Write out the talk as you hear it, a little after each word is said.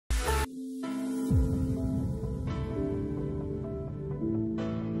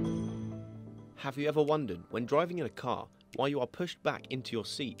Have you ever wondered, when driving in a car, why you are pushed back into your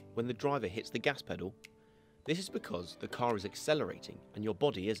seat when the driver hits the gas pedal? This is because the car is accelerating and your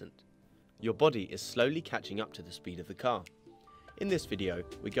body isn't. Your body is slowly catching up to the speed of the car. In this video,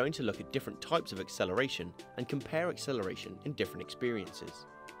 we're going to look at different types of acceleration and compare acceleration in different experiences.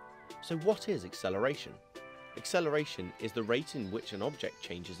 So what is acceleration? Acceleration is the rate in which an object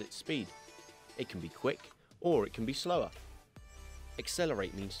changes its speed. It can be quick or it can be slower.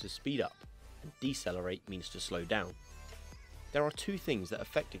 Accelerate means to speed up, and decelerate means to slow down. There are two things that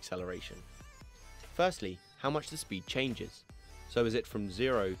affect acceleration. Firstly, how much the speed changes. So is it from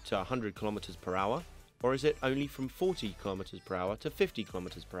 0 to 100 km per hour, or is it only from 40 km per hour to 50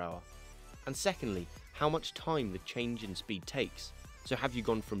 km per hour? And secondly, how much time the change in speed takes. So have you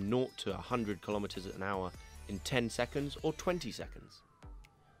gone from 0 to 100 km an hour in 10 seconds or 20 seconds?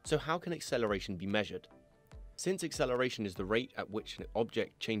 So how can acceleration be measured? Since acceleration is the rate at which an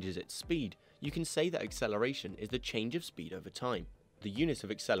object changes its speed, you can say that acceleration is the change of speed over time. The unit of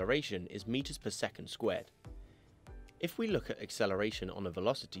acceleration is meters per second squared. If we look at acceleration on a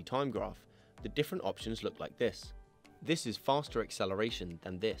velocity time graph, the different options look like this. This is faster acceleration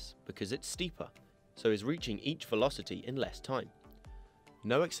than this because it's steeper, so is reaching each velocity in less time.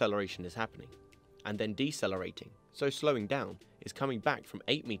 No acceleration is happening, and then decelerating, so slowing down, is coming back from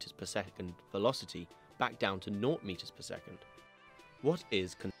 8 meters per second velocity back down to 0 meters per second. What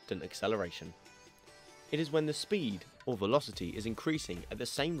is constant acceleration? It is when the speed or velocity is increasing at the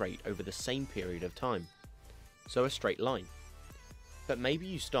same rate over the same period of time, so a straight line. But maybe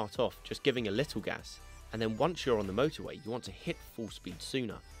you start off just giving a little gas, and then once you're on the motorway you want to hit full speed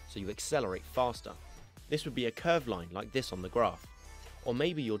sooner, so you accelerate faster. This would be a curved line like this on the graph. Or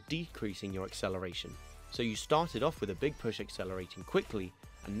maybe you're decreasing your acceleration, so you started off with a big push accelerating quickly,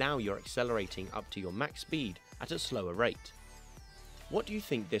 and now you're accelerating up to your max speed at a slower rate. What do you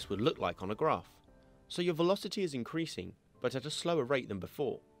think this would look like on a graph? So your velocity is increasing, but at a slower rate than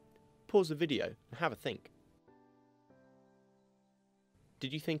before. Pause the video and have a think.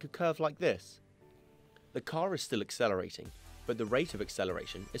 Did you think a curve like this? The car is still accelerating, but the rate of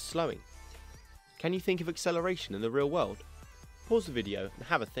acceleration is slowing. Can you think of acceleration in the real world? Pause the video and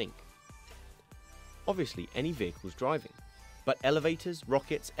have a think. Obviously any vehicle's driving, but elevators,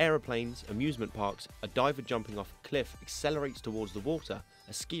 rockets, aeroplanes, amusement parks, a diver jumping off a cliff accelerates towards the water,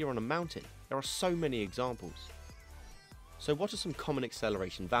 a skier on a mountain. There are so many examples. So what are some common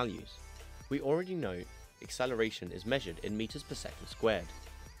acceleration values? We already know acceleration is measured in meters per second squared.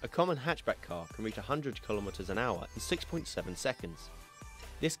 A common hatchback car can reach 100 km an hour in 6.7 seconds.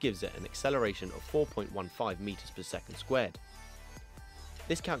 This gives it an acceleration of 4.15 meters per second squared.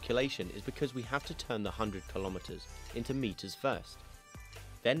 This calculation is because we have to turn the 100 kilometers into meters first,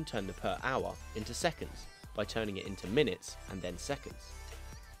 then turn the per hour into seconds by turning it into minutes and then seconds,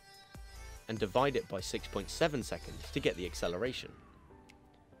 and divide it by 6.7 seconds to get the acceleration.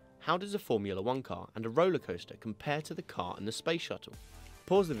 How does a Formula 1 car and a roller coaster compare to the car and the space shuttle?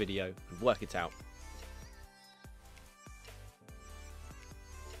 Pause the video and work it out.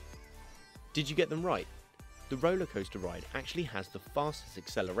 Did you get them right? The roller coaster ride actually has the fastest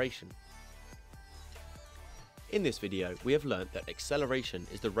acceleration. In this video, we have learnt that acceleration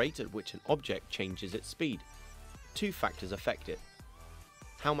is the rate at which an object changes its speed. Two factors affect it: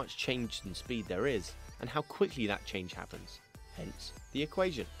 how much change in speed there is, and how quickly that change happens, hence the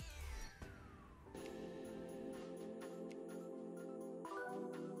equation.